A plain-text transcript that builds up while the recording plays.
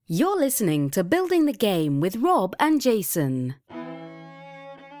You're listening to Building the Game with Rob and Jason.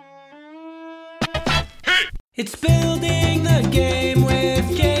 It's Building the Game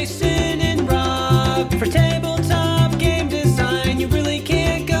with Jason and Rob. For tabletop game design, you really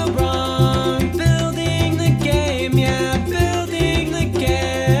can't go wrong. Building the game, yeah, building the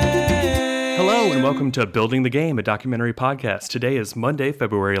game. Hello and welcome to Building the Game, a documentary podcast. Today is Monday,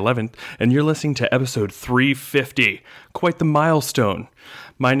 February 11th, and you're listening to episode 350. Quite the milestone.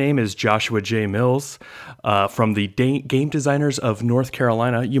 My name is Joshua J. Mills from the Game Designers of North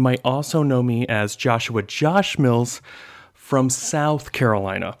Carolina. You might also know me as Joshua Josh Mills from South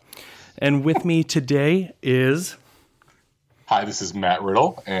Carolina. And with me today is... Hi, this is Matt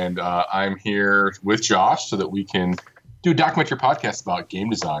Riddle, and I'm here with Josh so that we can do a documentary podcast about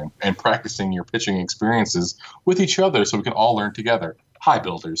game design and practicing your pitching experiences with each other so we can all learn together. Hi,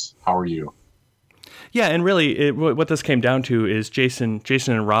 builders. How are you? Yeah, and really, what this came down to is Jason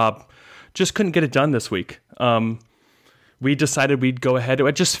and Rob just couldn't get it done this week. We decided we'd go ahead.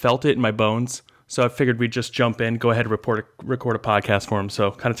 I just felt it in my bones, so I figured we'd just jump in, go ahead and record a podcast for them,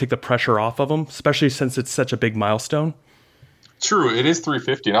 so kind of take the pressure off of them, especially since it's such a big milestone. True, it is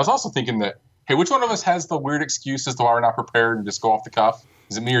 350, and I was also thinking that, hey, which one of us has the weird excuse as to why we're not prepared and just go off the cuff?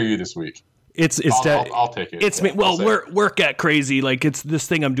 Is it me or you this week? I'll take it. It's me. Well, work got crazy. Like, it's this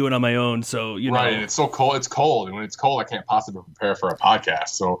thing I'm doing on my own. So, you know. Right, and it's so cold. It's cold. And when it's cold, I can't possibly prepare for a podcast.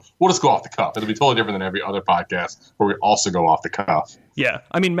 So we'll just go off the cuff. It'll be totally different than every other podcast where we also go off the cuff. Yeah.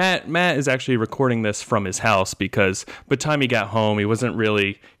 I mean, Matt is actually recording this from his house because by the time he got home,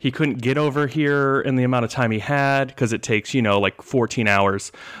 he couldn't get over here in the amount of time he had because it takes, like 14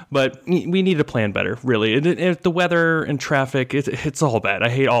 hours. But we need to plan better, really. The weather and traffic, it's all bad. I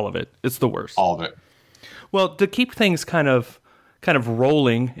hate all of it. It's the worst. All of it. Well, to keep things kind of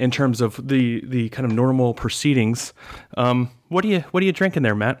rolling in terms of the kind of normal proceedings, what are you drinking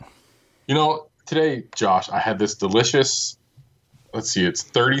there, Matt? Today, Josh, I had this delicious, it's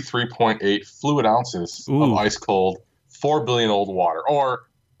 33.8 fluid ounces of ice cold 4 billion old water, or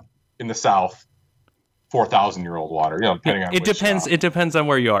in the South, 4,000-year-old water. Depending on it depends on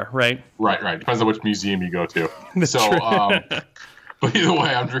where you are, right? Right. Depends on which museum you go to. That's true. But either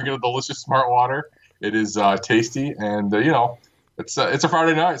way, I'm drinking a delicious Smart Water. It is tasty, and it's a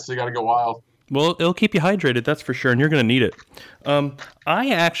Friday night, so you got to go wild. Well, it'll keep you hydrated, that's for sure, and you're going to need it. I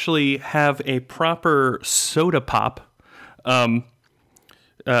actually have a proper soda pop. I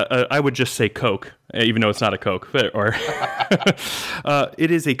would just say Coke, even though it's not a Coke. It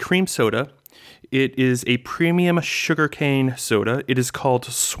is a cream soda. It is a premium sugarcane soda. It is called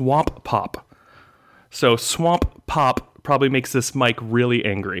Swamp Pop. So Swamp Pop probably makes this mic really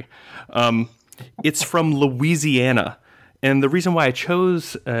angry. It's from Louisiana. And the reason why I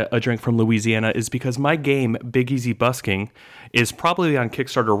chose a drink from Louisiana is because my game, Big Easy Busking, is probably on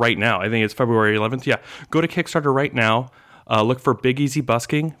Kickstarter right now. I think it's February 11th. Yeah, go to Kickstarter right now. Look for Big Easy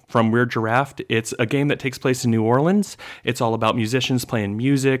Busking from Weird Giraffe. It's a game that takes place in New Orleans. It's all about musicians playing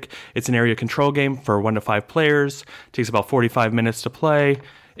music. It's an area control game for 1 to 5 players. It takes about 45 minutes to play.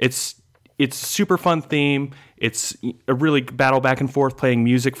 It's a super fun theme. It's a really battle back and forth playing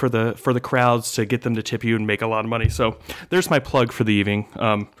music for the crowds to get them to tip you and make a lot of money. So there's my plug for the evening.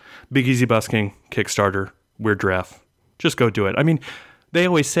 Big Easy Busking, Kickstarter, Weird Giraffe. Just go do it. I mean, they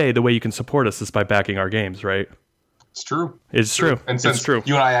always say the way you can support us is by backing our games, right? It's true. It's true. And since you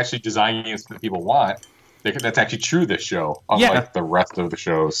and I actually design games that people want, that's actually true this show, unlike the rest of the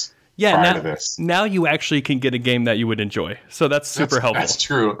shows. Yeah, to this. Now you actually can get a game that you would enjoy. So that's super helpful. That's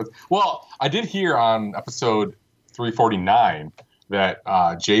true. Well, I did hear on episode 349 that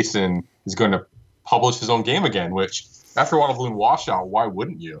Jason is going to publish his own game again, which after Waterballoon Washout, why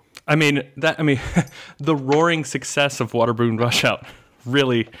wouldn't you? I mean, the roaring success of Waterballoon Washout,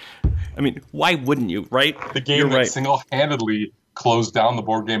 really, why wouldn't you, right? The game that single-handedly closed down the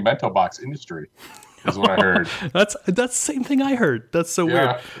board game bento box industry. Is what I heard. That's the same thing I heard. That's so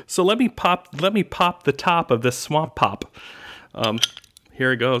weird. So let me pop the top of this Swamp Pop.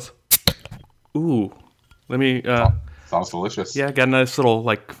 Here it goes. Ooh, let me. Sounds delicious. Yeah, got a nice little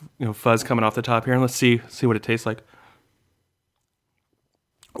fuzz coming off the top here, and let's see what it tastes like.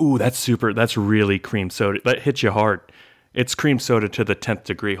 Ooh, that's super. That's really cream soda. That hits you hard. It's cream soda to the 10th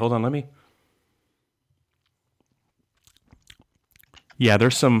degree. Hold on, let me. Yeah,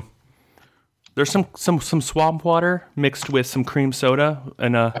 there's some swamp water mixed with some cream soda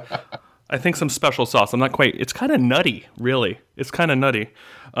and I think some special sauce. It's kind of nutty, really. It's kind of nutty.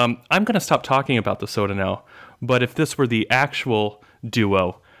 I'm going to stop talking about the soda now, but if this were the actual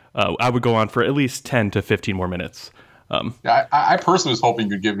duo, I would go on for at least 10 to 15 more minutes. I personally was hoping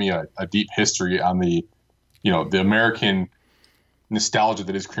you'd give me a deep history on the American nostalgia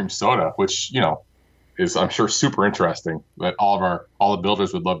that is cream soda, which, is, I'm sure, super interesting that all the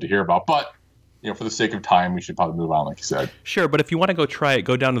builders would love to hear about. But, for the sake of time, we should probably move on, like you said. Sure, but if you want to go try it,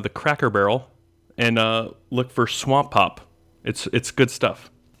 go down to the Cracker Barrel and look for Swamp Pop. It's good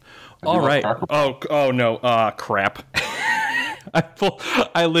stuff. All right. Oh no. Crap.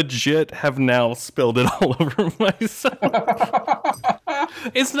 I legit have now spilled it all over myself.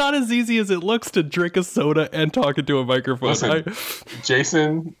 It's not as easy as it looks to drink a soda and talk into a microphone. Listen,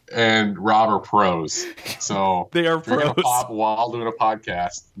 Jason and Rob are pros. So they are pros. Pop while doing a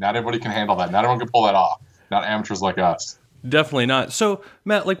podcast. Not everybody can handle that. Not everyone can pull that off. Not amateurs like us. Definitely not. So,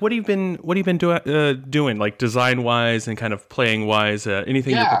 Matt, like, what have you been doing, like, design wise and kind of playing wise?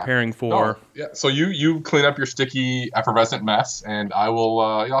 Anything you're preparing for? Yeah. So you clean up your sticky, effervescent mess, and I will.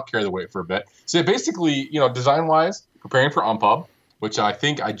 I'll carry the weight for a bit. So yeah, basically, design wise, preparing for Unpub, which I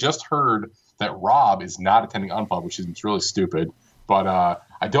think I just heard that Rob is not attending Unpub, which is really stupid. But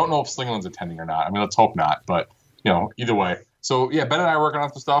I don't know if Slingerland's attending or not. I mean, let's hope not. But either way. So yeah, Ben and I are working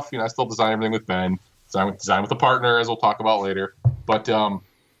on some stuff. I still design everything with Ben. Design with a partner, as we'll talk about later. But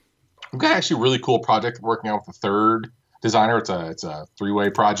we've got actually a really cool project working on with a third designer. It's a 3-way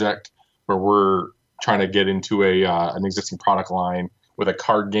project where we're trying to get into an existing product line with a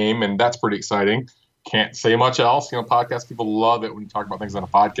card game, and that's pretty exciting. Can't say much else. Podcast people love it when you talk about things on a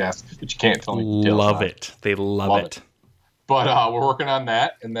podcast, but you can't tell me details. Love it. They love it. But we're working on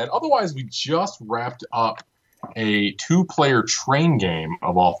that, and then otherwise, we just wrapped up a 2-player train game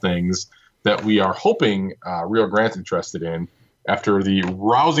of all things that we are hoping Rio Grande's interested in after the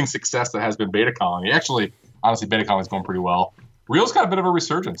rousing success that has been Beta Colony. Actually, honestly, Beta Colony is going pretty well. Rio's got a bit of a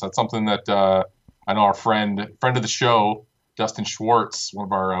resurgence. That's something that I know our friend of the show, Dustin Schwartz, one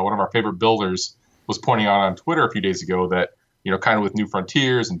of our favorite builders, was pointing out on Twitter a few days ago that, kind of with New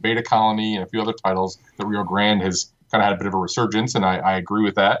Frontiers and Beta Colony and a few other titles, that Rio Grande has kind of had a bit of a resurgence, and I agree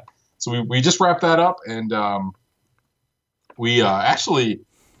with that. So we just wrapped that up, and we actually...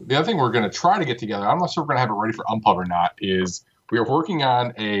 The other thing we're going to try to get together, I'm not sure we're going to have it ready for Unpub or not, is we are working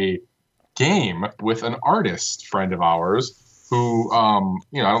on a game with an artist friend of ours who, I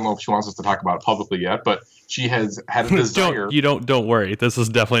don't know if she wants us to talk about it publicly yet, but she has had a desire. Don't worry. This is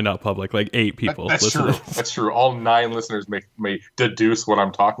definitely not public. Like 8 people. That's true. That's true. All 9 listeners may deduce what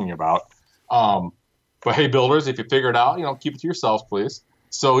I'm talking about. But hey, builders, if you figure it out, keep it to yourselves, please.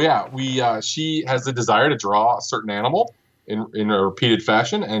 So yeah, she has the desire to draw a certain animal in a repeated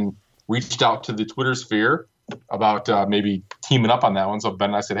fashion, and reached out to the Twitter sphere about maybe teaming up on that one. So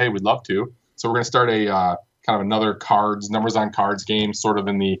Ben and I said, hey, we'd love to. So we're going to start a kind of another numbers on cards game, sort of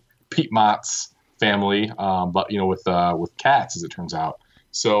in the Pete Mott's family, but with cats, as it turns out.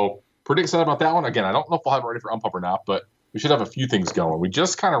 So pretty excited about that one. Again, I don't know if we'll have it ready for Unpub or not, but we should have a few things going. We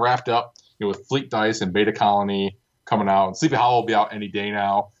just kind of wrapped up with Fleet Dice and Beta Colony coming out. And Sleepy Hollow will be out any day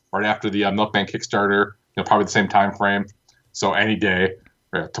now, right after the Milkman Kickstarter, probably the same time frame. So any day,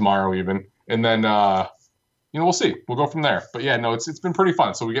 or tomorrow even, and then we'll see. We'll go from there. But yeah, no, it's been pretty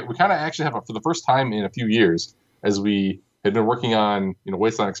fun. So we kind of actually have for the first time in a few years, as we had been working on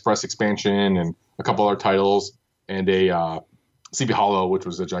Wasteland Express expansion and a couple other titles, and a Sleepy Hollow, which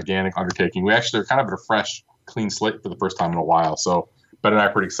was a gigantic undertaking. We actually are kind of at a fresh, clean slate for the first time in a while. So Ben and I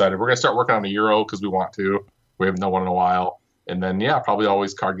are pretty excited. We're gonna start working on a Euro because we want to. We haven't done one in a while, and then probably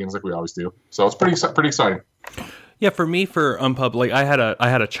always card games like we always do. So it's pretty exciting. Yeah, for me, for Unpub, like I had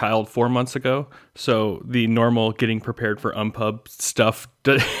a child 4 months ago, so the normal getting prepared for Unpub stuff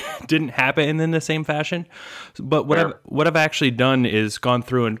didn't happen in the same fashion. But what I've actually done is gone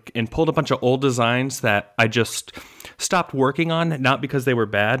through and pulled a bunch of old designs that I just stopped working on, not because they were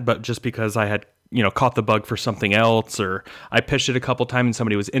bad, but just because I had caught the bug for something else, or I pitched it a couple times and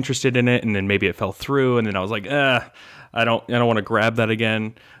somebody was interested in it, and then maybe it fell through, and then I was like, I don't want to grab that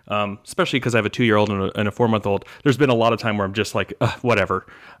again, especially because I have a 2-year-old and a 4-month-old. There's been a lot of time where I'm just like, whatever.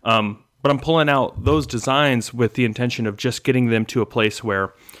 But I'm pulling out those designs with the intention of just getting them to a place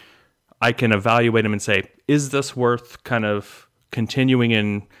where I can evaluate them and say, is this worth kind of continuing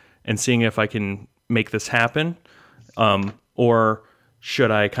and seeing if I can make this happen? Or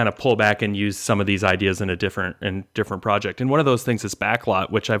should I kind of pull back and use some of these ideas in a different project? And one of those things is Backlot,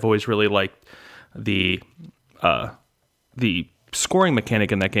 which I've always really liked the scoring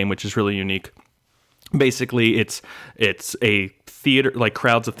mechanic in that game, which is really unique. Basically, it's a theater, like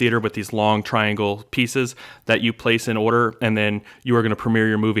crowds of theater with these long triangle pieces that you place in order, and then you are going to premiere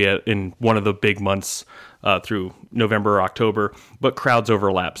your movie in one of the big months through November or October, but crowds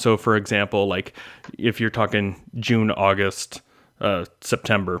overlap. So, for example, like if you're talking June, August,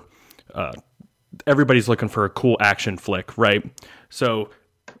 September, everybody's looking for a cool action flick, right? So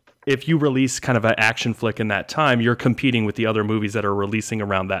if you release kind of an action flick in that time, you're competing with the other movies that are releasing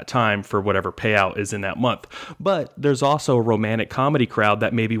around that time for whatever payout is in that month. But there's also a romantic comedy crowd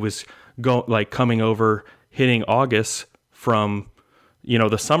that maybe was coming over, hitting August from,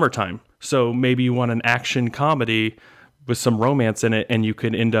 the summertime. So maybe you want an action comedy with some romance in it, and you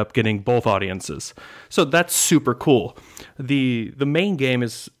could end up getting both audiences. So that's super cool. The main game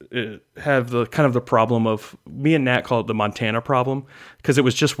is have the kind of the problem of, me and Nat call it the Montana problem, because it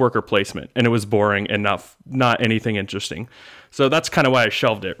was just worker placement and it was boring and not anything interesting. So that's kind of why I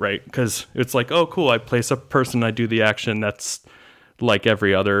shelved it, right? Because it's like, oh cool, I place a person, I do the action. That's like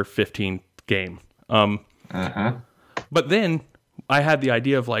every other 15 game. But then I had the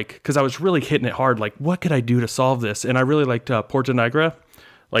idea of because I was really hitting it hard, what could I do to solve this? And I really liked Porta Nigra.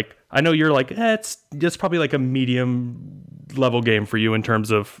 I know you're it's just probably like a medium level game for you in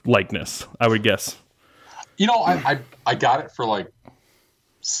terms of likeness, I would guess. I got it for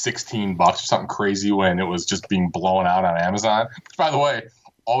 $16 or something crazy when it was just being blown out on Amazon. Which, by the way,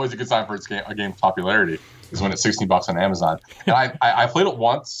 always a good sign for a game's popularity is when it's $16 on Amazon. And I played it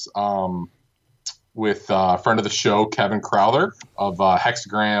once with a friend of the show, Kevin Crowther of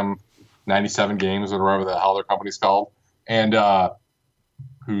Hexagram 97 Games, or whatever the hell their company's called, and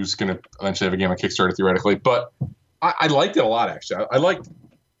who's going to eventually have a game on Kickstarter theoretically. But I liked it a lot, actually. I liked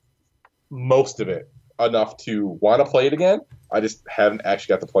most of it enough to want to play it again. I just haven't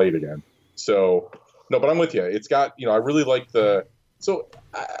actually got to play it again. So, no, but I'm with you. It's got, I really like the... So,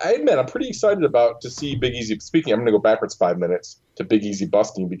 I admit, I'm pretty excited to see Big Easy... Speaking, I'm going to go backwards 5 minutes to Big Easy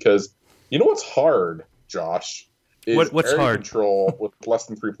busking, because you know what's hard, Josh? What's area hard? Control with less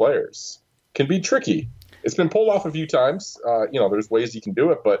than 3 players. Can be tricky. It's been pulled off a few times. There's ways you can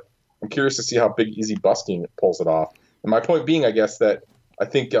do it, but I'm curious to see how Big Easy busking pulls it off. And my point being, I guess, that I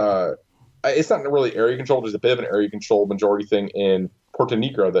think it's not really area control. There's a bit of an area control majority thing in Porta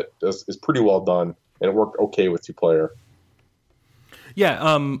Nigra that is pretty well done, and it worked okay with 2-player.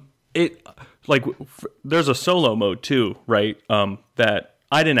 Yeah, there's a solo mode too, right? That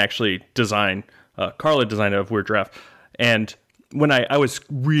I didn't actually design. Carla designed it of Weird Draft, and when I was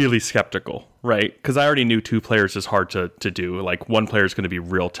really skeptical, right? Because I already knew 2 players is hard to do. 1 player is going to be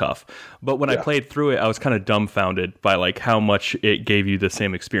real tough. But when I played through it, I was kind of dumbfounded by how much it gave you the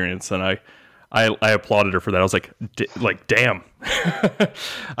same experience, and I applauded her for that. I was damn.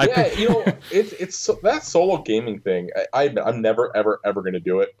 It's that solo gaming thing. I'm never ever going to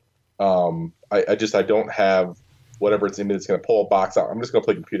do it. I don't have whatever it's in me that's going to pull a box out. I'm just going to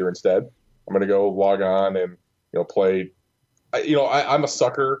play computer instead. I'm going to go log on and play. I'm a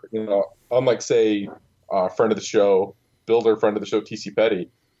sucker. Unlike say friend of the show, builder friend of the show, TC Petty,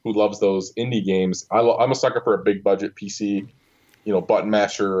 who loves those indie games. I'm a sucker for a big budget PC, button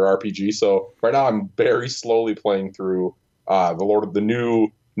masher or RPG. So right now I'm very slowly playing through the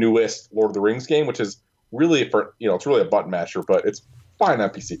newest Lord of the Rings game, which is really it's really a button masher, but it's fine on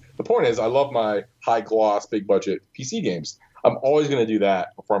PC. The point is, I love my high gloss, big budget PC games. I'm always going to do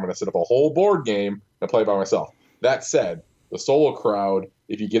that before I'm going to set up a whole board game and play by myself. That said, the solo crowd,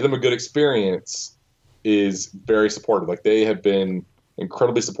 if you give them a good experience, is very supportive. They have been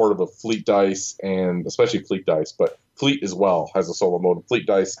incredibly supportive of Fleet Dice, and especially Fleet Dice, but Fleet as well has a solo mode. Fleet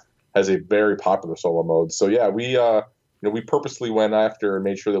Dice has a very popular solo mode. So yeah, we purposely went after and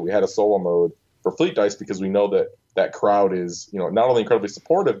made sure that we had a solo mode for Fleet Dice, because we know that crowd is not only incredibly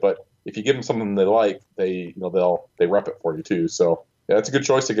supportive, but if you give them something they like, they rep it for you too. So yeah, it's a good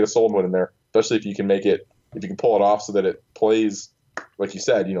choice to get a solo mode in there, especially if you can pull it off so that it plays, like you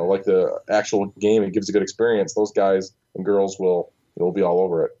said, like the actual game. It gives a good experience. Those guys and girls will be all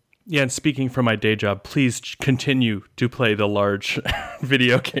over it. Yeah, and speaking from my day job, please continue to play the large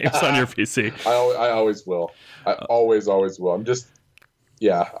video games on your PC. I always will. I always will. I'm just,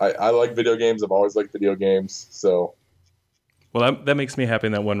 I like video games. I've always liked video games. So, well, that makes me happy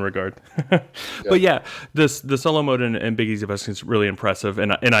in that one regard. But yeah, the solo mode and Big Easy Busking is really impressive,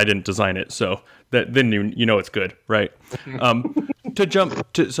 and I didn't design it, so then it's good, right?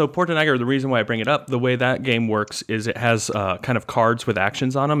 So Porta Nigra, the reason why I bring it up, the way that game works is it has kind of cards with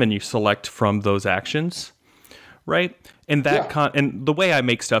actions on them, and you select from those actions, right? And and the way I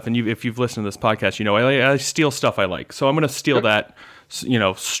make stuff, and if you've listened to this podcast, I steal stuff I like, so I'm going to steal that,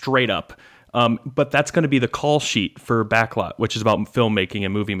 straight up. But that's going to be the call sheet for Backlot, which is about filmmaking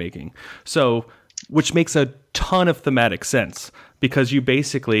and movie making. So, which makes a ton of thematic sense, because you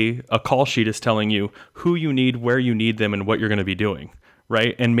basically, a call sheet is telling you who you need, where you need them, and what you're going to be doing,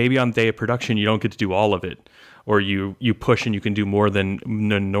 right? And maybe on day of production, you don't get to do all of it, or you push and you can do more than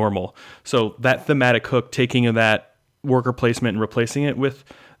normal. So that thematic hook, taking that worker placement and replacing it with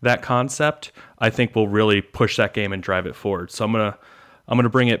that concept, I think will really push that game and drive it forward. So I'm going to I'm going to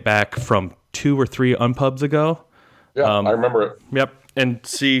bring it back from 2 or 3 unpubs ago. Yeah, I remember it. Yep, and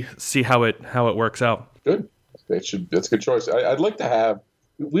see how it works out. Good. That's a good choice. I'd like to have.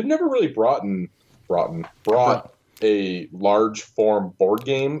 We've never really brought a large form board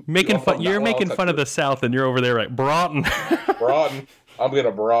game. You're making fun of the South, and you're over there right, Broughton. Broughton. I'm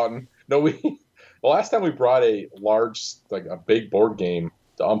gonna Broughton. No, the last time we brought a big board game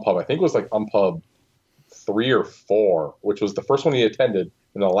to Unpub, I think it was like Unpub 3 or 4, which was the first one he attended,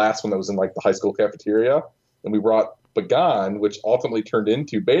 and the last one that was in like the high school cafeteria. And we brought Begon, which ultimately turned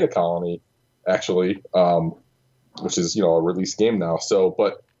into Beta Colony, actually, which is a released game now. So,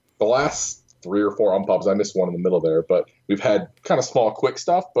 but the last 3 or 4 Unpubs, I missed one in the middle there, but we've had kind of small, quick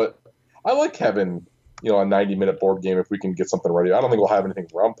stuff. But I like having a 90-minute board game if we can get something ready. I don't think we'll have anything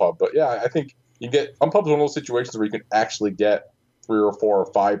for Unpub, but yeah, I think Unpub's one of those situations where you can actually get 3 or 4 or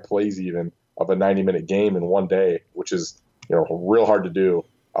 5 plays even of a 90-minute game in one day, which is real hard to do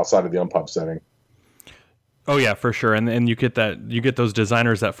outside of the Unpub setting. Oh yeah, for sure. And you get those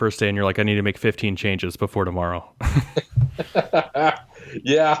designers that first day, and you're like, I need to make 15 changes before tomorrow.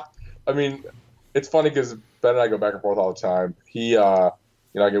 Yeah, I mean, it's funny because Ben and I go back and forth all the time. He,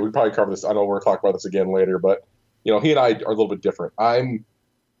 again, we probably cover this. I know we're talking about this again later, but he and I are a little bit different. I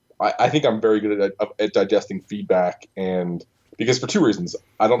think I'm very good at digesting feedback, and because for 2 reasons,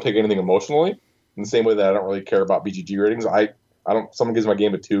 I don't take anything emotionally. In the same way that I don't really care about BGG ratings, I don't. Someone gives my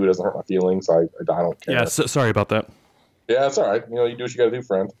game a 2, it doesn't hurt my feelings. I don't care. Yeah, sorry about that. Yeah, it's all right. You do what you got to do,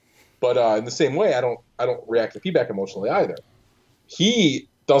 friend. But in the same way, I don't react to feedback emotionally either. He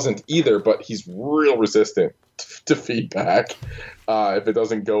doesn't either, but he's real resistant to feedback if it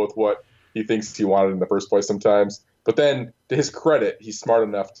doesn't go with what he thinks he wanted in the first place sometimes. But then, to his credit, he's smart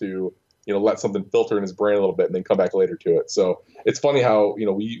enough to let something filter in his brain a little bit and then come back later to it. So it's funny how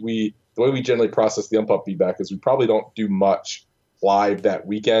we the way we generally process the Unpub feedback is we probably don't do much live that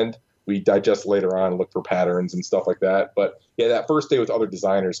weekend. We digest later on and look for patterns and stuff like that. But yeah, that first day with other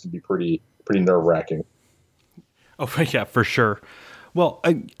designers can be pretty nerve-wracking. Oh yeah, for sure. Well,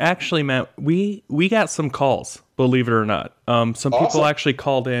 actually, Matt, we got some calls, believe it or not. Some people actually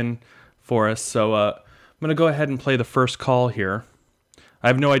called in for us, so I'm going to go ahead and play the first call here. I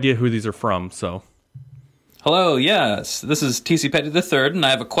have no idea who these are from, so. Hello, yes, this is TC Petty III, and I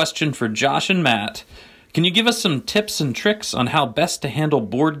have a question for Josh and Matt. Can you give us some tips and tricks on how best to handle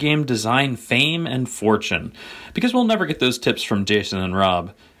board game design fame and fortune? Because we'll never get those tips from Jason and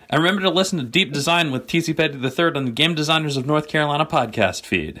Rob. And remember to listen to Deep Design with TC Petty III on the Game Designers of North Carolina podcast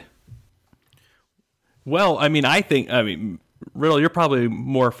feed. Well, I mean, Riddle, you're probably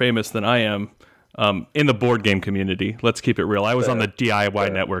more famous than I am in the board game community. Let's keep it real. I was on the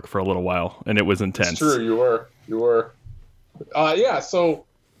DIY network for a little while, and it was intense. It's true, you were. Yeah, so,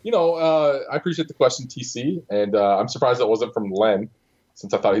 I appreciate the question, TC, and I'm surprised that wasn't from Len,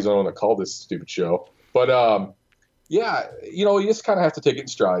 since I thought he's the only one that called this stupid show. But, yeah, you just kind of have to take it in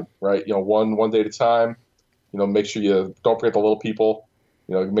stride, right? One day at a time. Make sure you don't forget the little people.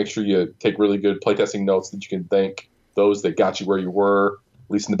 Make sure you take really good playtesting notes that you can thank those that got you where you were,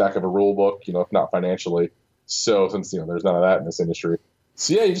 at least in the back of a rule book, if not financially. So since, there's none of that in this industry.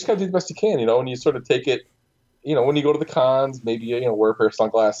 So yeah, you just got to do the best you can, and you sort of take it, when you go to the cons, maybe, wear a pair of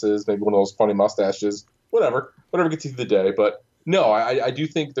sunglasses, maybe one of those funny mustaches, whatever gets you through the day. But no, I do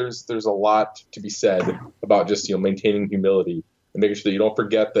think there's a lot to be said about just, maintaining humility and making sure that you don't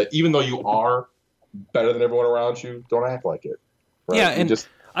forget that even though you are better than everyone around you, don't act like it. Right? Yeah, and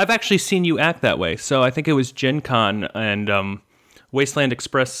I've actually seen you act that way. So I think it was Gen Con and Wasteland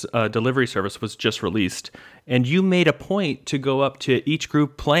Express delivery service was just released. And you made a point to go up to each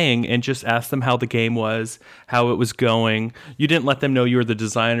group playing and just ask them how the game was, how it was going. You didn't let them know you were the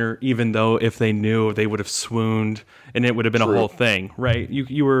designer, even though if they knew, they would have swooned and it would have been a whole thing, right?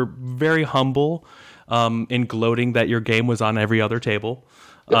 You were very humble in gloating that your game was on every other table.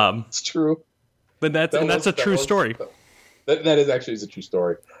 It's true. But that's a true story. That is actually a true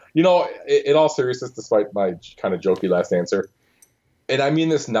story. In all seriousness, despite my kind of jokey last answer, and I mean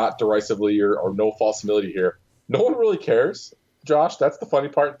this not derisively or no false humility here, no one really cares, Josh. That's the funny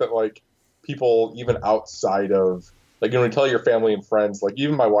part, that people even outside of when you tell your family and friends,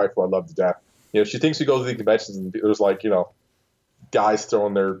 even my wife, who I love to death, she thinks we go to the conventions and there's guys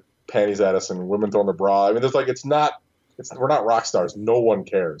throwing their panties at us and women throwing their bra. I mean, there's we're not rock stars. No one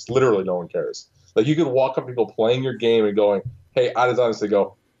cares. Literally, no one cares. You could walk up to people playing your game and going, "Hey, I designed this." They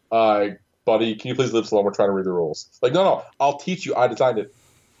go, "Buddy, can you please live slow? We're trying to read the rules." No, I'll teach you. I designed it.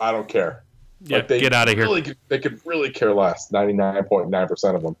 I don't care. Yeah, get out of here. They could really care less.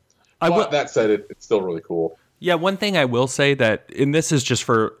 99.9% of them. That said, it's still really cool. Yeah, one thing I will say and this is just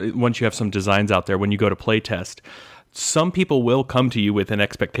for once you have some designs out there when you go to play test, some people will come to you with an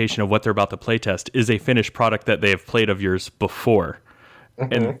expectation of what they're about to playtest is a finished product that they have played of yours before.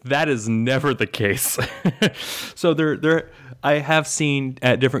 And that is never the case. So I have seen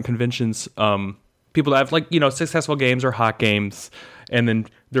at different conventions, people that have like, successful games or hot games, and then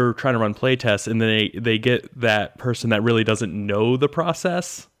they're trying to run playtests, and then they get that person that really doesn't know the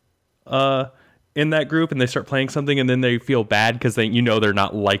process in that group, and they start playing something, and then they feel bad because they're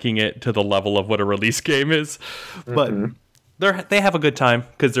not liking it to the level of what a release game is. But they have a good time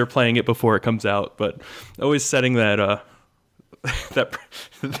because they're playing it before it comes out. But always setting that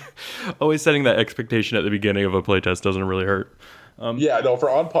always setting that expectation at the beginning of a playtest doesn't really hurt. For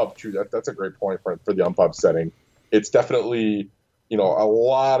unpub, true. That's a great point for the unpub setting. It's definitely, a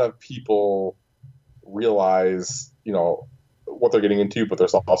lot of people realize, what they're getting into, but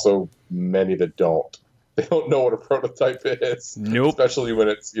there's also many that don't. They don't know what a prototype is. Nope. Especially when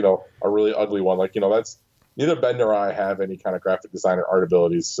it's, a really ugly one. Like, that's neither Ben nor I have any kind of graphic design or art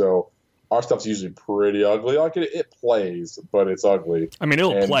abilities. So our stuff's usually pretty ugly. Like it plays, but it's ugly. I mean,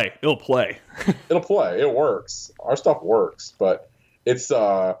 it'll play. It'll play. It works. Our stuff works, but it's you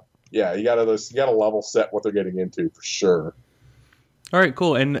gotta level set what they're getting into for sure. All right,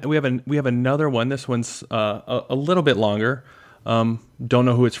 cool. And we have another one. This one's a little bit longer. Don't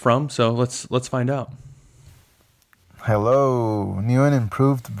know who it's from, so let's find out. Hello, new and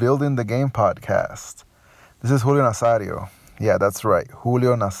improved Building the Game podcast. This is Julio Nazario. Yeah, that's right,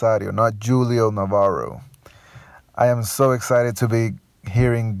 Julio Nazario, not Julio Navarro. I am so excited to be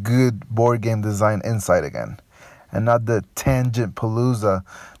hearing good board game design insight again, and not the tangent palooza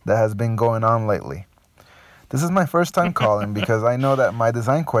that has been going on lately. This is my first time calling because I know that my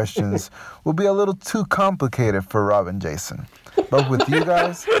design questions will be a little too complicated for Rob and Jason. But with you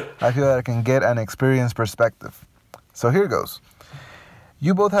guys, I feel that I can get an experienced perspective. So here goes.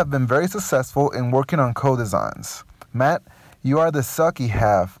 You both have been very successful in working on co-designs. Matt, you are the sucky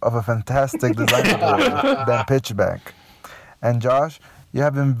half of a fantastic design board, Ben Pitchback. And Josh, you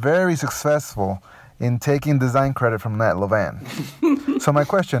have been very successful in taking design credit from Nat Levan. So my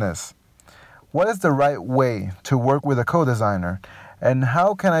question is, what is the right way to work with a co-designer, and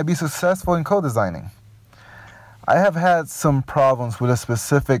how can I be successful in co-designing? I have had some problems with a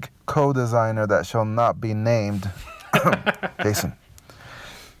specific co-designer that shall not be named, Jason.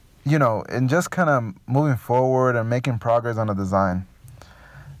 And just kind of moving forward and making progress on a design.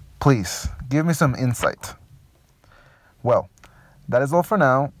 Please, give me some insight. Well, that is all for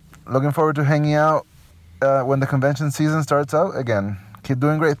now. Looking forward to hanging out when the convention season starts out again. Keep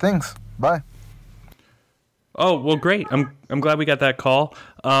doing great things. Bye. Oh, well, great. I'm glad we got that call.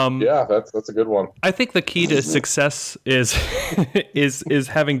 That's a good one. I think the key to success is is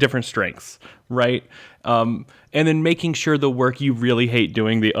having different strengths, right? And then making sure the work you really hate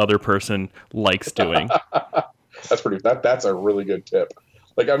doing, the other person likes doing. That's a really good tip.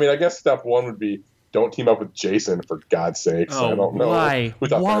 Like, I mean, I guess step one would be don't team up with Jason, for God's sakes. Oh, I don't know. Why? We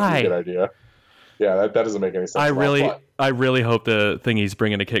thought that'd be a good idea. Yeah, that doesn't make any sense. I really hope the thing he's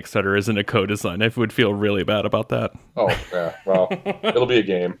bringing to Kickstarter isn't a co-design. I would feel really bad about that. Oh, yeah. Well, it'll be a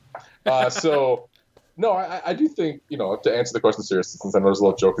game. No, I do think, to answer the question seriously, since I know there's a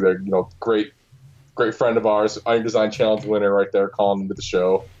little joke there, great friend of ours, Iron Design Challenge winner right there, calling into the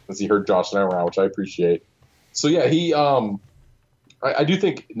show since he heard Josh and I around, which I appreciate. So, yeah, he I do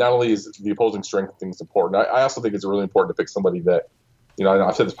think not only is the opposing strength thing is important, I also think it's really important to pick somebody that,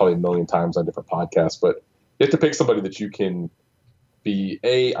 I've said this probably a million times on different podcasts, but you have to pick somebody that you can be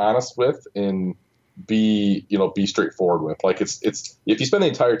honest with and be straightforward with. Like it's if you spend the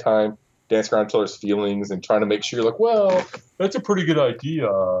entire time dancing around each other's feelings and trying to make sure you're like, well, that's a pretty good idea,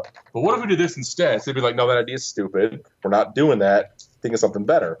 but what if we do this instead? So they'd be like, no, that idea is stupid. We're not doing that. Think of something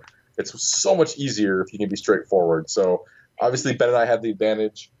better. It's so much easier if you can be straightforward. So obviously Ben and I have the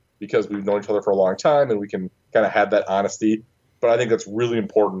advantage because we've known each other for a long time and we can kind of have that honesty. But I think that's really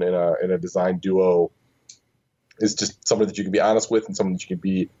important in a design duo, is just somebody that you can be honest with and someone that you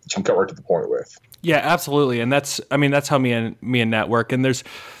can cut right to the point with. Yeah, absolutely. And that's how me and Nat work. And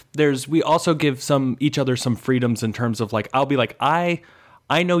we also give each other some freedoms in terms of like, I'll be like, I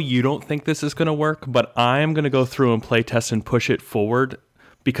know you don't think this is going to work, but I'm going to go through and play test and push it forward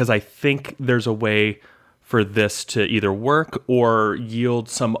because I think there's a way for this to either work or yield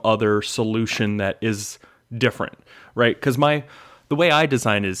some other solution that is different, right? Because the way I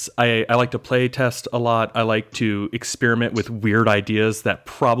design is I like to play test a lot. I like to experiment with weird ideas that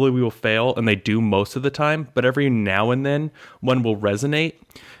probably will fail, and they do most of the time, but every now and then one will resonate.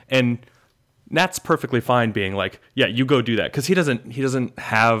 And Nat's perfectly fine being like, yeah, you go do that, because he doesn't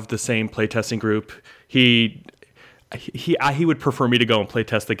have the same playtesting group. he would prefer me to go and play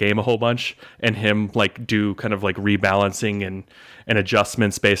test the game a whole bunch, and him like do kind of like rebalancing and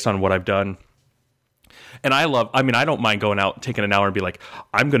adjustments based on what I've done. And I don't mind going out, taking an hour and be like,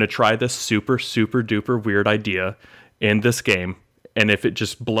 I'm going to try this super, super duper weird idea in this game. And if it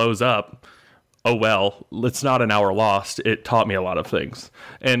just blows up, oh, well, it's not an hour lost. It taught me a lot of things.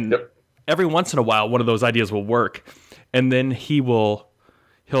 And every once in a while, one of those ideas will work. And then he'll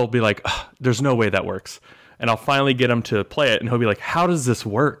be like, there's no way that works. And I'll finally get him to play it. And he'll be like, how does this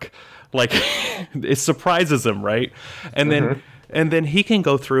work? Like, it surprises him, right? And then he can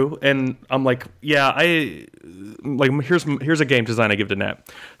go through, and I'm like, yeah, here's a game design I give to Nat.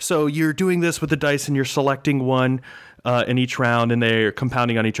 So you're doing this with the dice, and you're selecting one in each round, and they're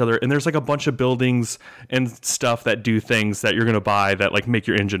compounding on each other. And there's like a bunch of buildings and stuff that do things that you're going to buy that like make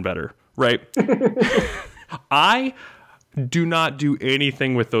your engine better, right? I do not do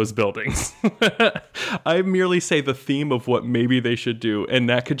anything with those buildings. I merely say the theme of what maybe they should do. And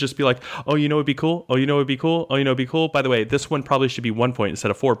that could just be like, oh, you know what'd be cool? Oh, you know what'd be cool? Oh, you know what'd be cool? By the way, this one probably should be 1 point instead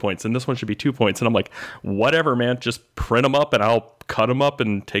of 4 points. And this one should be 2 points. And I'm like, whatever, man. Just print them up and I'll cut them up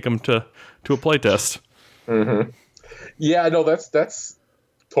and take them to a play test. Mm-hmm. Yeah, no, that's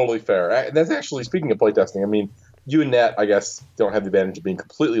totally fair. And that's actually, speaking of playtesting, I mean, you and Nat, I guess, don't have the advantage of being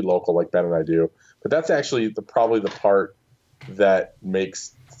completely local like Ben and I do. But that's actually probably the part that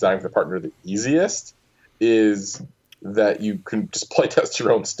makes designing for the partner the easiest, is that you can just playtest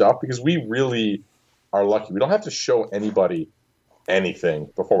your own stuff, because we really are lucky. We don't have to show anybody anything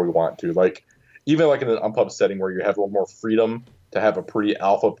before we want to. Like, even like in an unpub setting where you have a little more freedom to have a pretty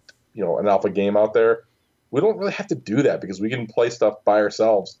alpha, an alpha game out there, we don't really have to do that, because we can play stuff by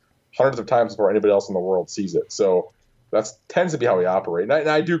ourselves hundreds of times before anybody else in the world sees it. So that tends to be how we operate. And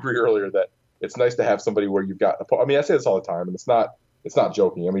I do agree earlier that it's nice to have somebody where you've got I mean, I say this all the time, and it's not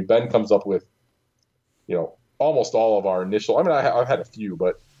joking. I mean, Ben comes up with, almost all of our initial, I mean, I've had a few,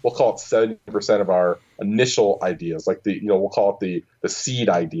 but we'll call it 70% of our initial ideas, like we'll call it the seed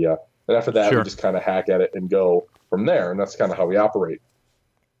idea. And after that, we just kind of hack at it and go from there. And that's kind of how we operate.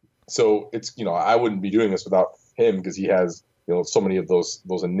 So it's, I wouldn't be doing this without him, because he has, so many of those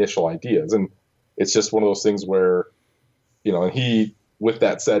initial ideas. And it's just one of those things where, and he, with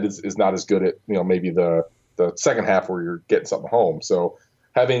that said, is not as good at, maybe the second half where you're getting something home. So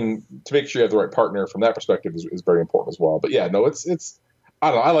having to make sure you have the right partner from that perspective is very important as well. But yeah, no, it's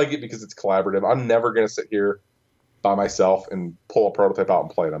I don't know. I like it because it's collaborative. I'm never going to sit here by myself and pull a prototype out and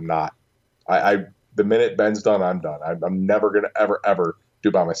play it. I'm not. The minute Ben's done, I'm done. I'm never going to ever do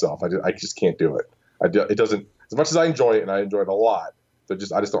it by myself. I just can't do it. It doesn't, as much as I enjoy it, and I enjoy it a lot, but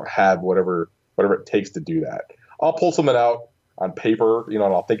I just don't have whatever it takes to do that. I'll pull something out on paper, and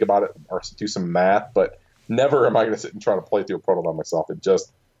I'll think about it or do some math, but never am I going to sit and try to play through a prototype myself. It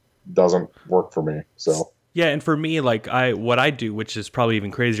just doesn't work for me. So yeah, and for me, like what I do, which is probably even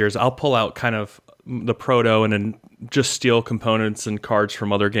crazier, is I'll pull out kind of the proto and then just steal components and cards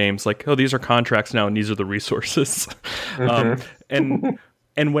from other games. Like, oh, these are contracts now, and these are the resources.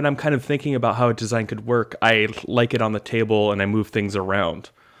 And when I'm kind of thinking about how a design could work, I like it on the table and I move things around.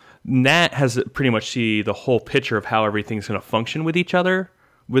 Nat has pretty much see the whole picture of how everything's going to function with each other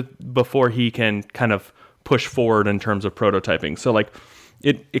before he can kind of push forward in terms of prototyping. So like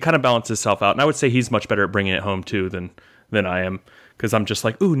it kind of balances itself out. And I would say he's much better at bringing it home too than I am, because I'm just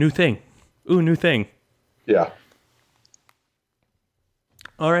like, ooh, new thing. Yeah.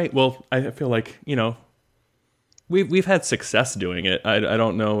 All right. Well, I feel like, we've had success doing it. I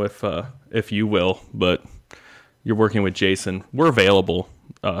don't know if you will, but you're working with Jason. We're available.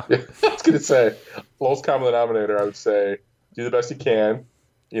 I was going to say, lowest common denominator, I would say, do the best you can,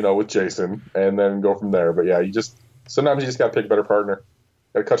 with Jason, and then go from there. But yeah, sometimes you just got to pick a better partner.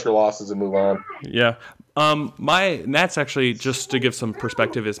 Got to cut your losses and move on. Yeah. Nat's actually, just to give some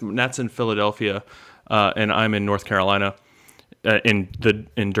perspective, is Nat's in Philadelphia, and I'm in North Carolina, in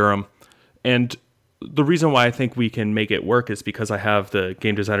Durham. And the reason why I think we can make it work is because I have the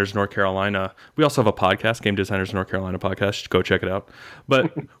Game Designers North Carolina. We also have a podcast, Game Designers North Carolina podcast. Go check it out.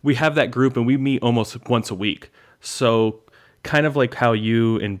 But we have that group, and we meet almost once a week. So kind of like how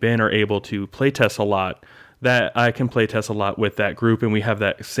you and Ben are able to play test a lot, that I can play test a lot with that group, and we have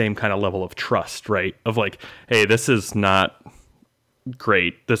that same kind of level of trust, right? Of like, hey, this is not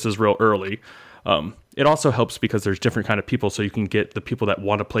great. This is real early. It also helps because there's different kind of people, so you can get the people that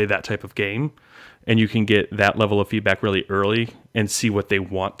want to play that type of game, and you can get that level of feedback really early and see what they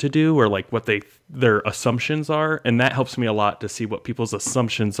want to do, or like what their assumptions are. And that helps me a lot to see what people's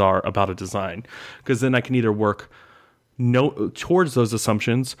assumptions are about a design, because then I can either work towards those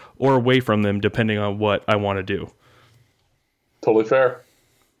assumptions or away from them, depending on what I want to do. Totally fair.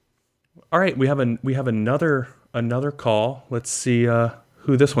 All right, we have another another call. Let's see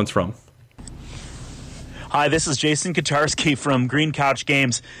who this one's from. Hi, this is Jason Katarski from Green Couch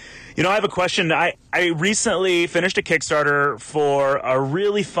Games. You know, I have a question. I recently finished a Kickstarter for a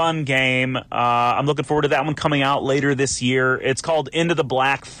really fun game. I'm looking forward to that one coming out later this year. It's called Into the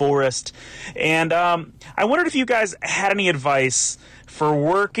Black Forest. And I wondered if you guys had any advice for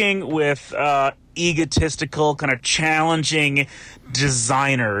working with egotistical, kind of challenging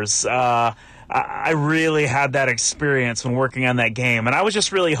designers. I really had that experience when working on that game, and I was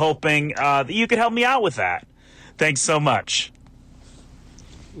just really hoping that you could help me out with that. Thanks so much.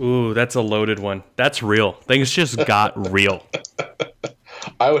 Ooh, that's a loaded one. That's real. Things just got real.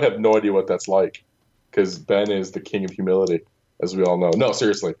 I would have no idea what that's like, because Ben is the king of humility, as we all know. No,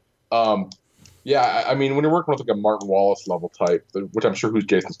 seriously. Yeah, I mean, when you're working with like a Martin Wallace level type, which I'm sure who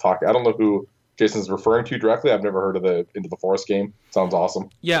Jason's talking, I don't know who Jason's referring to directly. I've never heard of the Into the Forest game. Sounds awesome.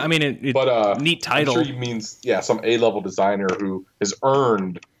 Yeah, I mean, but neat title. I'm sure he means some A-level designer who has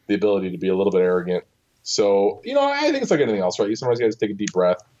earned the ability to be a little bit arrogant. So, I think it's like anything else, right? Sometimes you got to take a deep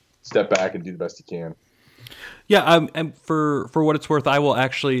breath, step back, and do the best you can. Yeah, and for what it's worth, I will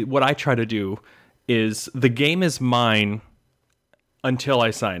actually, what I try to do is the game is mine until I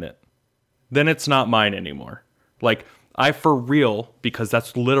sign it. Then it's not mine anymore. Like, I for real, because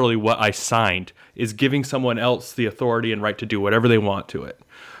that's literally what I signed, is giving someone else the authority and right to do whatever they want to it.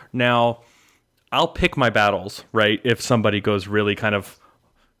 Now, I'll pick my battles, right? If somebody goes really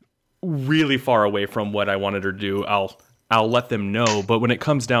far away from what I wanted her to do, I'll let them know. But when it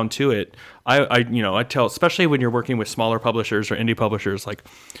comes down to it, I tell, especially when you're working with smaller publishers or indie publishers, like,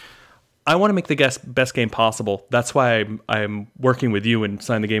 I want to make the best game possible. That's why I'm working with you and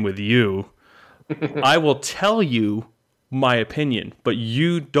sign the game with you. I will tell you my opinion, but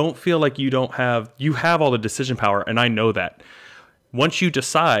you don't feel like you have all the decision power, and I know that. Once you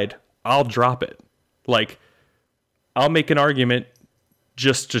decide, I'll drop it. Like, I'll make an argument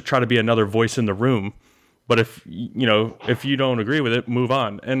just to try to be another voice in the room. But if you don't agree with it, move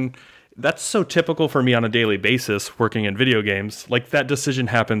on. And that's so typical for me on a daily basis working in video games. Like, that decision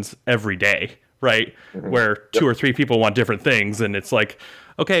happens every day, right? Mm-hmm. Where two or three people want different things, and it's like,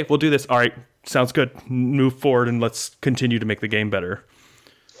 okay, we'll do this. All right, sounds good. Move forward and let's continue to make the game better.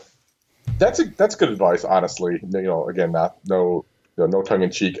 That's good advice, honestly. Again, no tongue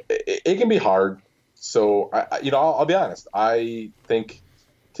in cheek. It can be hard. So I'll be honest. I think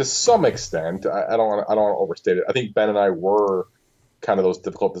to some extent, I don't want to overstate it. I think Ben and I were kind of those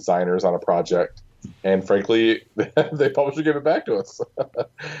difficult designers on a project, and frankly, they publisher gave it back to us.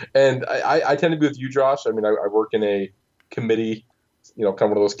 And I tend to be with you, Josh. I mean, I work in a committee, kind of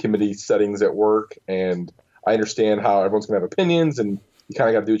one of those committee settings at work, and I understand how everyone's going to have opinions, and you kind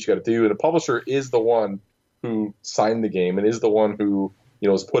of got to do what you got to do. And the publisher is the one who signed the game and is the one who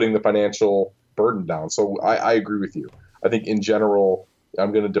is putting the financial burden down. So I agree with you. I think in general,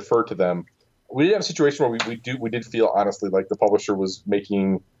 I'm going to defer to them. We did have a situation where we did feel honestly like the publisher was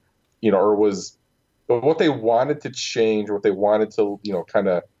making, or was what they wanted to change, what they wanted to, kind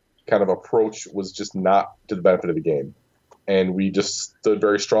of approach was just not to the benefit of the game. And we just stood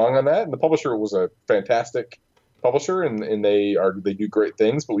very strong on that. And the publisher was a fantastic publisher, and they do great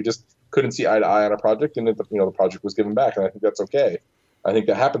things, but we just couldn't see eye to eye on a project, and the project was given back. And I think that's okay. I think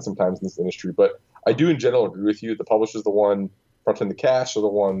that happens sometimes in this industry, but I do in general agree with you. The publisher's the one fronting the cash, or the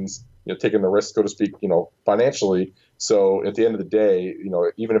ones taking the risk, so to speak, financially. So at the end of the day,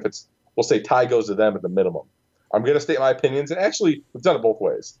 even if we'll say tie goes to them at the minimum. I'm going to state my opinions, and actually we've done it both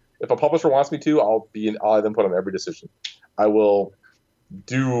ways. If a publisher wants me to, I'll have them put on every decision. I will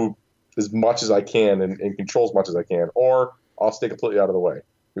do as much as I can and control as much as I can, or I'll stay completely out of the way.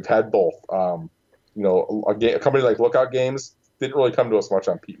 We've had both. A company like Lookout Games didn't really come to us much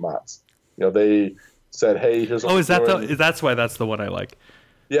on Pete Mott's. They said, "Hey, here's what." That's why that's the one I like.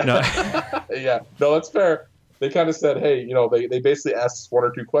 Yeah, no. Yeah, no, that's fair. They kind of said, "Hey, they basically asked us one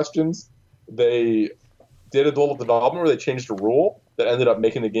or two questions. They did a little development where they changed a rule that ended up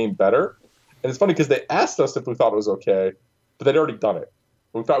making the game better." And it's funny because they asked us if we thought it was okay, but they'd already done it.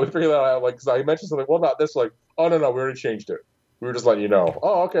 We figured that out. Like, because I mentioned something, what about this? Like, oh no, we already changed it. We were just letting you know.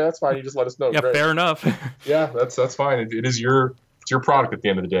 Oh, okay, that's fine. You just let us know. Yeah, great. Fair enough. Yeah, that's fine. It is your product at the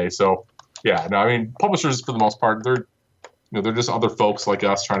end of the day. So, yeah, no, I mean, publishers for the most part, they're just other folks like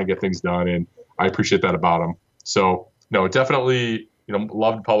us trying to get things done, and I appreciate that about them. So, no, definitely,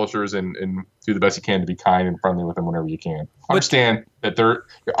 love publishers and do the best you can to be kind and friendly with them whenever you can. Understand that they're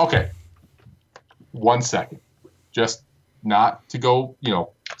okay. 1 second, just not to go.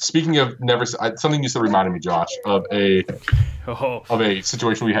 Speaking of something you said reminded me, Josh, of a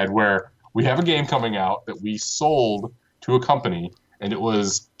situation we had where we have a game coming out that we sold to a company, and it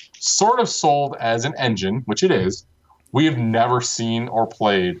was sort of sold as an engine, which it is. We have never seen or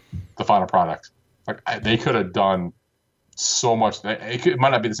played the final product. Like they could have done so much. It might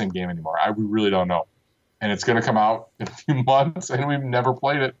not be the same game anymore. We really don't know. And it's going to come out in a few months, and we've never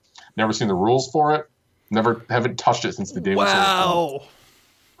played it, never seen the rules for it, haven't touched it since the day. Wow.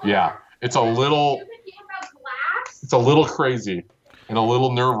 Yeah, it's a little crazy and a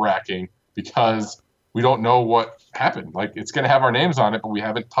little nerve wracking because we don't know what happened. Like it's going to have our names on it, but we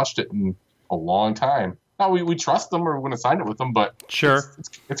haven't touched it in a long time. Now we trust them or we're going to sign it with them, but sure,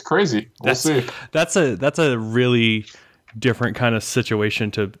 it's crazy. We'll see. That's a really different kind of situation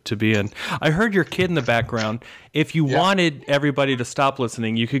to be in. I heard your kid in the background. If you wanted everybody to stop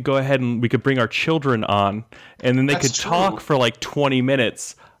listening, you could go ahead and we could bring our children on, and then they could talk for like 20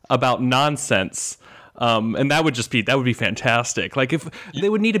 minutes about nonsense. And that would be fantastic. Like if they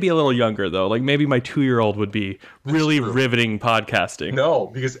would need to be a little younger though, like maybe my 2-year-old would be really riveting podcasting. No,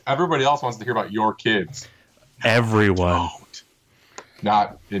 because everybody else wants to hear about your kids. Everyone.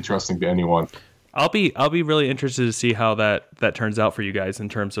 Not interesting to anyone. I'll be really interested to see how that turns out for you guys in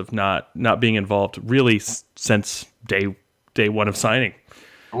terms of not being involved really since day one of signing.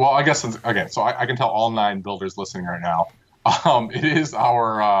 Well, I guess so I can tell all 9 builders listening right now. It is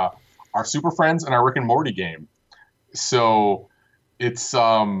our Super Friends and our Rick and Morty game. So it's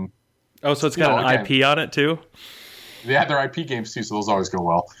so it's got an IP on it too. They had their IP games too, so those always go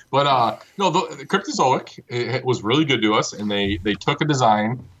well. But the Cryptozoic it was really good to us, and they took a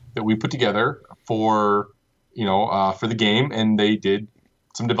design that we put together for the game, and they did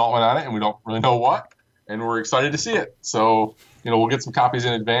some development on it, and we don't really know what, and we're excited to see it. So we'll get some copies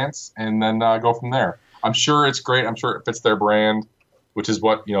in advance, and then go from there. I'm sure it's great. I'm sure it fits their brand, which is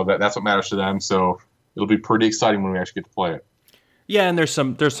what that's what matters to them. So it'll be pretty exciting when we actually get to play it. Yeah, and there's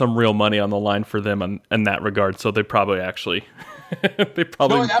some real money on the line for them in that regard. So they probably actually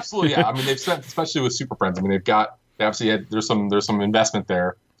No, absolutely, yeah. I mean, they've spent, especially with Super Friends. I mean, they obviously had there's some investment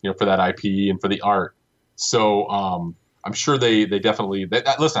there, for that IP and for the art. So I'm sure they definitely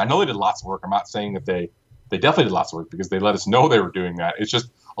listen. I know they did lots of work. I'm not saying that they definitely did lots of work because they let us know they were doing that. It's just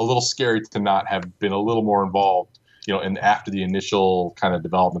a little scary to not have been a little more involved, and after the initial kind of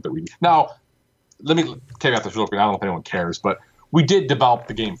development that we did. Now, let me caveat this real quick. I don't know if anyone cares, but we did develop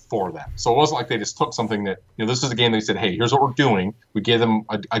the game for them. So it wasn't like they just took something that, this is a game they said, hey, here's what we're doing. We gave them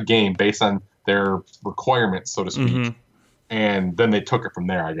a game based on their requirements, so to speak. Mm-hmm. And then they took it from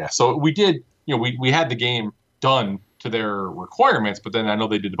there, I guess. So we did, we had the game done to their requirements, but then I know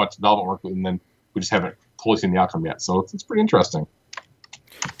they did a bunch of development work, and then we just haven't totally seen the outcome yet. So it's pretty interesting.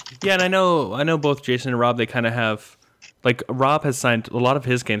 Yeah, and I know both Jason and Rob, they kind of have, like Rob has signed a lot of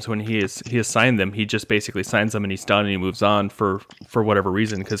his games when he has signed them. He just basically signs them and he's done and he moves on for whatever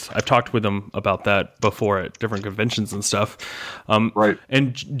reason. Because I've talked with him about that before at different conventions and stuff. Right.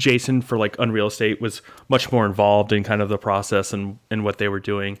 And Jason for like Unreal Estate was much more involved in kind of the process and what they were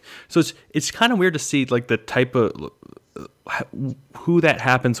doing. So it's kind of weird to see like the type of who that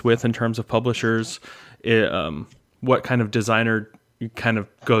happens with in terms of publishers. What kind of designer kind of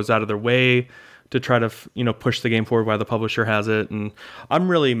goes out of their way to try to, push the game forward while the publisher has it. And I'm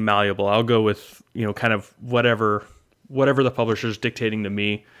really malleable. I'll go with, kind of whatever the publisher's dictating to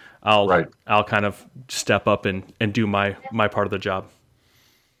me, I'll kind of step up and do my part of the job.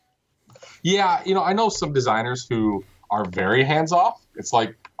 Yeah. I know some designers who are very hands off. It's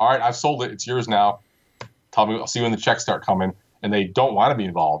like, all right, I've sold it. It's yours now. Tell me, I'll see you when the checks start coming. And they don't want to be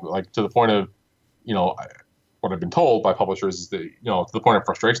involved, like to the point of, what I've been told by publishers is that, to the point of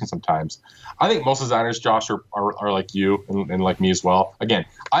frustration sometimes. I think most designers, Josh, are like you and like me as well. Again,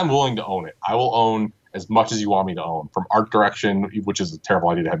 I'm willing to own it. I will own as much as you want me to own, from art direction, which is a terrible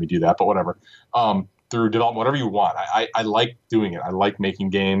idea to have me do that, but whatever, through development, whatever you want. I like doing it. I like making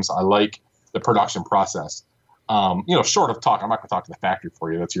games. I like the production process. Short of talk, I'm not going to talk to the factory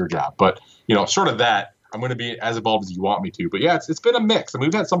for you. That's your job. But, short of that, I'm going to be as involved as you want me to. But yeah, it's been a mix. I mean,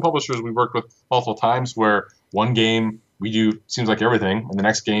 we've had some publishers we've worked with multiple times where one game we do seems like everything, and the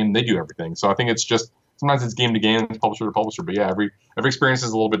next game they do everything. So I think it's just sometimes it's game to game, publisher to publisher. But yeah, every experience is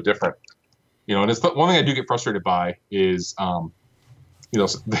a little bit different. And it's the one thing I do get frustrated by is,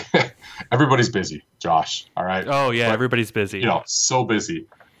 everybody's busy, Josh. All right. Oh yeah, everybody's busy. So busy.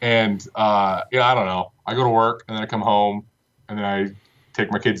 And I don't know. I go to work and then I come home and then I take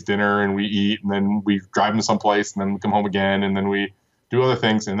my kids dinner and we eat, and then we drive them to someplace, and then we come home again, and then we do other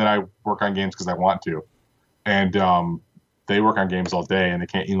things, and then I work on games because I want to. And they work on games all day, and they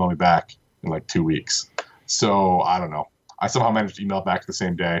can't email me back in like 2 weeks. So I don't know. I somehow managed to email back the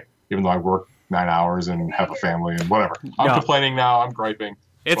same day, even though I work 9 hours and have a family and whatever. I'm complaining now. I'm griping.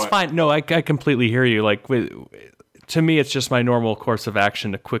 It's fine. No, I completely hear you. Like to me, it's just my normal course of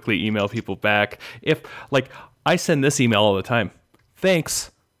action to quickly email people back. If like I send this email all the time,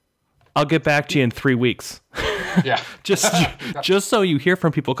 thanks, I'll get back to you in 3 weeks. Yeah. just so you hear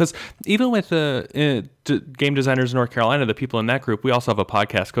from people, because even with the Game Designers North Carolina, the people in that group, we also have a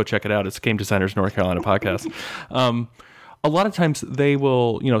podcast. Go check it out. It's Game Designers North Carolina podcast. A lot of times they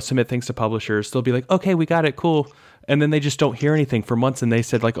will, submit things to publishers. They'll be like, okay, we got it, cool. And then they just don't hear anything for months. And they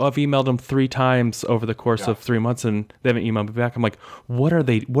said like, oh, I've emailed them 3 times over the course of 3 months and they haven't emailed me back. I'm like, what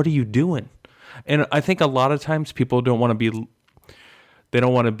are you doing? And I think a lot of times people don't want to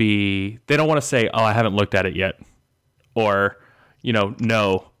say, oh, I haven't looked at it yet. Or,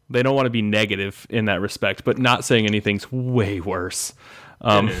 no, they don't want to be negative in that respect, but not saying anything's way worse.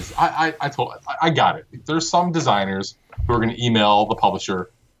 It is. I got it. There's some designers who are going to email the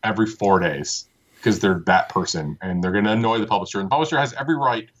publisher every 4 days because they're that person and they're going to annoy the publisher. And the publisher has every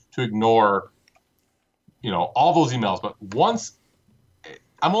right to ignore, all those emails. But once,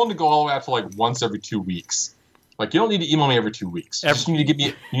 I'm willing to go all the way out to like once every 2 weeks. Like, you don't need to email me every 2 weeks. You need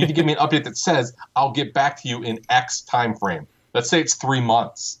to give me an update that says I'll get back to you in X time frame. Let's say it's 3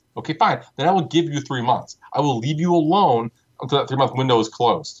 months. Okay, fine. Then I will give you 3 months. I will leave you alone until that 3-month window is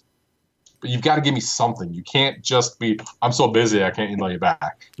closed. But you've got to give me something. You can't just be, I'm so busy I can't email you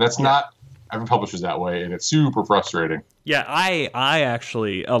back. That's not every publisher's that way, and it's super frustrating. Yeah, I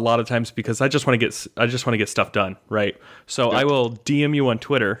actually a lot of times, because I just want to get stuff done, right? So I will DM you on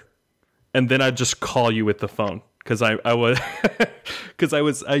Twitter, and then I just call you with the phone. Because I'm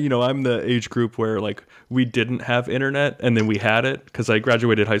the age group where like we didn't have internet and then we had it because I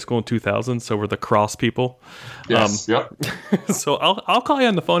graduated high school in 2000, so we're the cross people. Yes. Yep. So I'll call you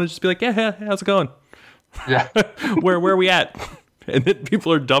on the phone and just be like, yeah, how's it going? Yeah. where are we at? And then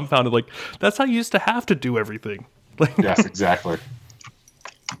people are dumbfounded, like that's how you used to have to do everything. Like, yes, exactly.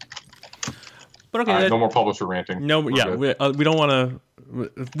 But okay, no more publisher ranting. No, we don't want to.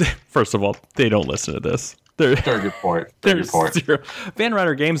 First of all, they don't listen to this. Very good point. Very good point. Zero. Van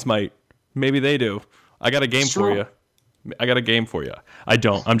Ryder Games might. Maybe they do. I got a game for you. I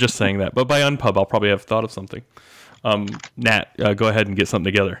don't. I'm just saying that. But by Unpub, I'll probably have thought of something. Nat, go ahead and get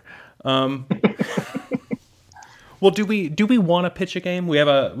something together. Well, do we want to pitch a game? We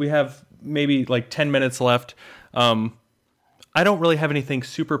have maybe like 10 minutes left. I don't really have anything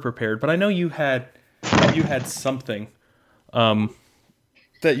super prepared, but I know you had something.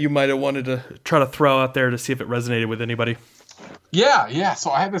 That you might have wanted to try to throw out there to see if it resonated with anybody. Yeah. So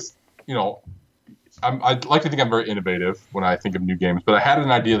I had this, I'd like to think I'm very innovative when I think of new games, but I had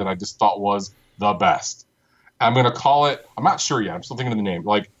an idea that I just thought was the best. I'm going to call it, I'm not sure yet, I'm still thinking of the name,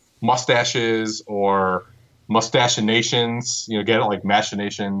 like Mustaches or Mustachinations, get it, like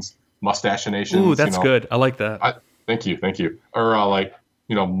Machinations, Mustachinations. Ooh, that's good. I like that. Thank you. Or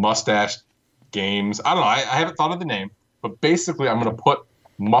Mustache Games. I don't know, I haven't thought of the name, but basically I'm going to put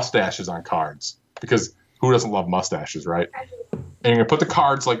mustaches on cards because who doesn't love mustaches, right? And you're gonna put the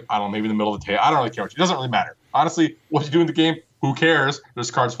cards maybe in the middle of the table. I don't really care. It doesn't really matter. Honestly, what you do in the game, who cares?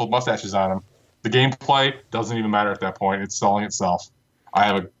 There's cards full of mustaches on them. The gameplay doesn't even matter at that point. It's selling itself. I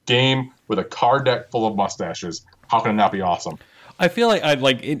have a game with a card deck full of mustaches. How can it not be awesome? I feel like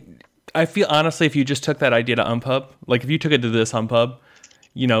I feel honestly, if you just took that idea to Unpub, like if you took it to this Unpub,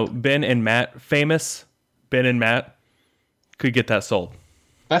 Ben and Matt could get that sold.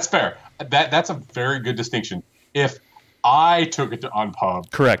 That's fair. That's a very good distinction. If I took it to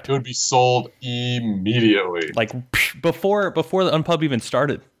Unpub, correct, it would be sold immediately. Like before the Unpub even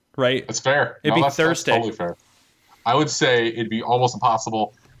started, right? That's fair. It'd be Thursday. That's totally fair. I would say it'd be almost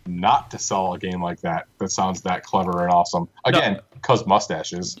impossible not to sell a game like that sounds that clever and awesome. Again, because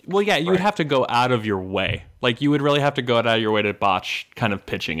mustaches. Well, yeah, you would have to go out of your way. Like, you would really have to go out of your way to botch kind of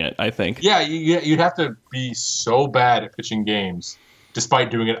pitching it, I think. Yeah, you'd have to be so bad at pitching games,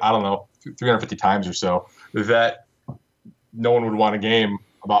 despite doing it, I don't know, 350 times or so, that no one would want a game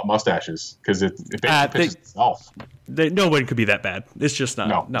about mustaches because it pitches itself. No one could be that bad. It's just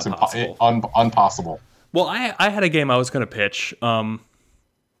not possible. Impossible. Well, I had a game I was going to pitch,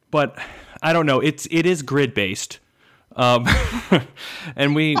 but I don't know. It is grid based,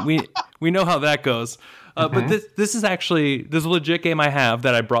 and we know how that goes. But this is a legit game I have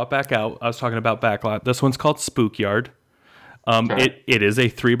that I brought back out. I was talking about Backlot. This one's called Spookyard. Okay. It is a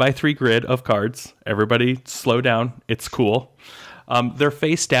 3x3 grid of cards. Everybody slow down. It's cool. They're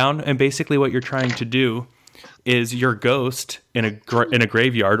face down, and basically what you're trying to do is your ghost in a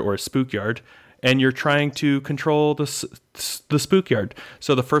graveyard or a spookyard, and you're trying to control the spookyard.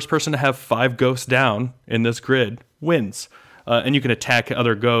 So the first person to have 5 ghosts down in this grid wins. And you can attack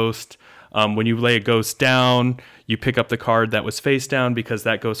other ghosts. When you lay a ghost down, you pick up the card that was face down because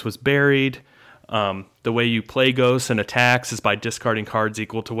that ghost was buried. The way you play ghosts and attacks is by discarding cards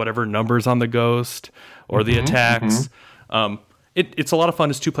equal to whatever numbers on the ghost or the attacks. It's a lot of fun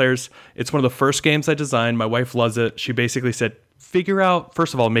as 2 players. It's one of the first games I designed. My wife loves it. She basically said, figure out,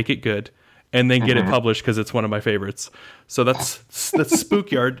 first of all, make it good, and then get it published because it's one of my favorites. So that's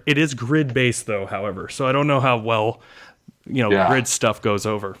Spookyard. It is grid-based, though, however. So I don't know how well grid stuff goes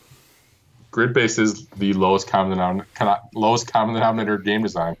over. Grid-based is the lowest common denominator game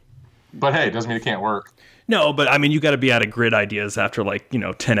design. But hey, it doesn't mean it can't work. No, but I mean, you got to be out of grid ideas after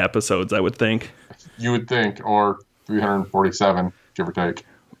 10 episodes, I would think. You would think, or 347, give or take.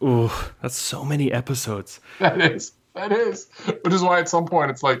 Ooh, that's so many episodes. That is. Which is why at some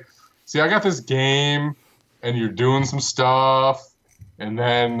point it's like, see, I got this game, and you're doing some stuff, and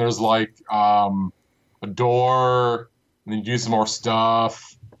then there's a door, and then you do some more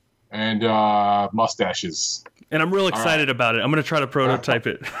stuff, and mustaches. And I'm real excited about it. I'm going to try to prototype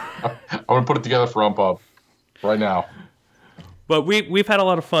it. I'm going to put it together for Unpub right now. But we've had a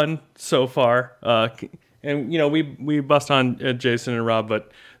lot of fun so far. And, we bust on Jason and Rob,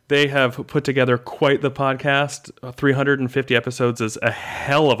 but they have put together quite the podcast. 350 episodes is a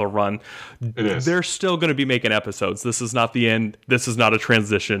hell of a run. It is. They're still going to be making episodes. This is not the end. This is not a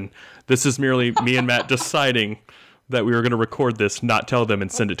transition. This is merely me and Matt deciding that we were going to record this, not tell them,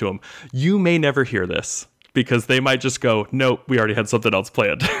 and send it to them. You may never hear this because they might just go, nope, we already had something else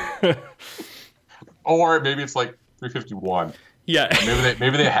planned. Or maybe it's 351. Yeah.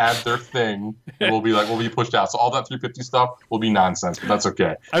 Maybe they had their thing and we'll be pushed out. So all that 350 stuff will be nonsense, but that's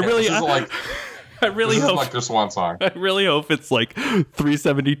okay. I really hope like their swan song. I really hope it's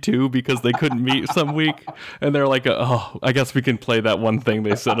 372 because they couldn't meet some week and they're like, oh, I guess we can play that one thing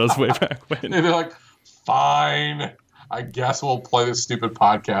they sent us way back when. And they're like, fine, I guess we'll play this stupid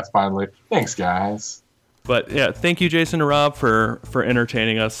podcast finally. Thanks, guys. But yeah, thank you, Jason and Rob, for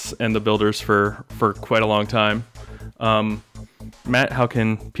entertaining us and the builders for quite a long time. Matt, how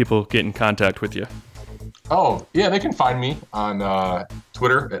can people get in contact with you? Oh, yeah, they can find me on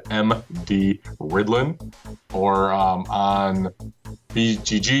Twitter at MDRidlin or on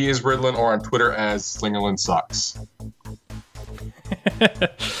BGG is Ridlin or on Twitter as Slingerland Sucks.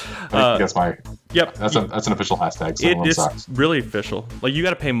 That's my... Yep, that's an official hashtag. It is really official. You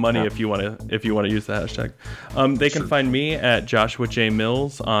got to pay money if you want to use the hashtag. They can find me at Joshua J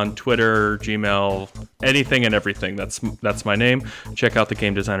Mills on Twitter, Gmail, anything and everything. That's my name. Check out the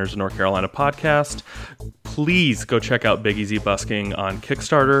Game Designers of North Carolina podcast. Please go check out Big Easy Busking on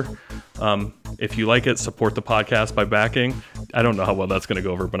Kickstarter. If you like it, support the podcast by backing. I don't know how well that's going to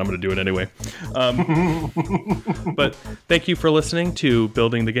go over, but I'm going to do it anyway. But thank you for listening to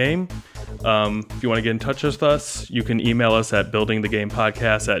Building the Game. If you want to get in touch with us, you can email us at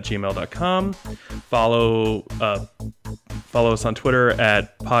buildingthegamepodcast@gmail.com. Follow us on Twitter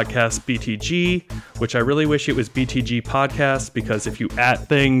at podcastbtg, which I really wish it was BTG Podcast, because if you at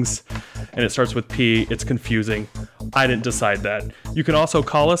things and it starts with P, it's confusing. I didn't decide that. You can also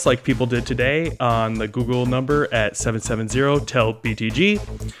call us like people did today on the Google number at 770-TEL-BTG.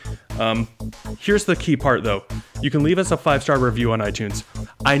 Here's the key part, though. You can leave us a 5-star review on iTunes.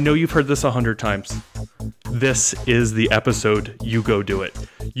 I know you've heard this 100 times. This is the episode. You go do it.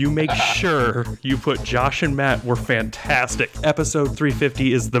 You make sure you put Josh and Matt were fantastic. Episode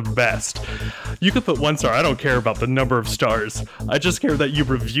 350 is the best. You could put 1 star. I don't care about the number of stars. I just care that you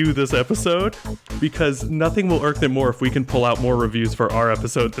review this episode, because nothing will irk them more if we can pull out more reviews for our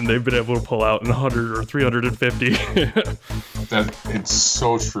episode than they've been able to pull out in 100 or 350. It's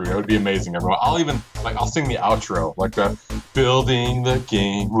so true. That would be amazing, everyone. I'll sing the outro, like the Building the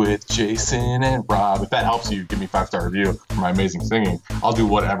Game with Jason and Rob. If that helps you, give me a 5-star review for my amazing singing. I'll do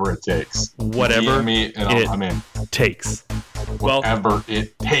whatever it takes. Whatever I'm in. Takes. Whatever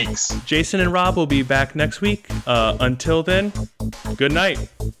it takes. Jason and Rob will be back next week. Until then, good night.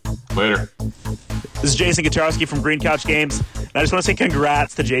 Later. This is Jason Katarski from Green Couch Games. And I just want to say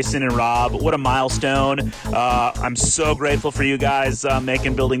congrats to Jason and Rob. What a milestone. I'm so grateful for you guys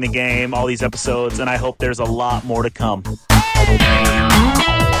building the game, all these episodes, and I hope there's a lot more to come.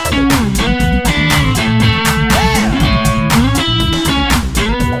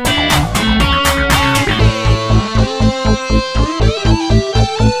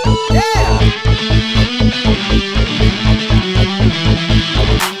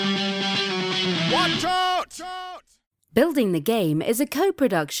 Building the Game is a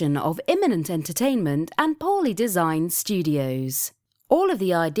co-production of Imminent Entertainment and Poorly Designed Studios. All of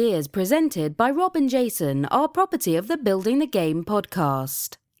the ideas presented by Rob and Jason are property of the Building the Game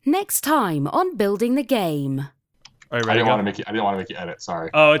podcast. Next time on Building the Game. All right, I didn't want to make you edit. Sorry.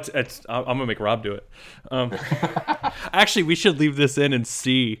 Oh, I'm gonna make Rob do it. Actually, we should leave this in and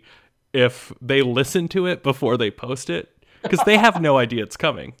see if they listen to it before they post it, because they have no idea it's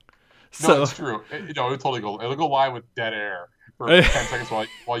coming. No, So it's true. It'll totally go. It'll go live with dead air for 10 seconds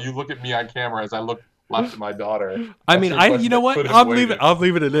while you look at me on camera as I look left at my daughter. I mean, you know what? I'm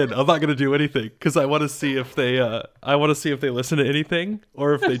leaving it in. I'm not gonna do anything because I want to see if they listen to anything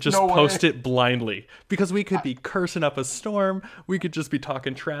or if they just post it blindly. Because we could be cursing up a storm. We could just be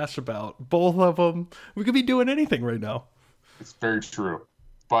talking trash about both of them. We could be doing anything right now. It's very true.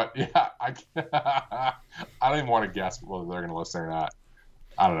 But yeah, I don't even want to guess whether they're gonna listen or not.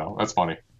 I don't know. That's funny.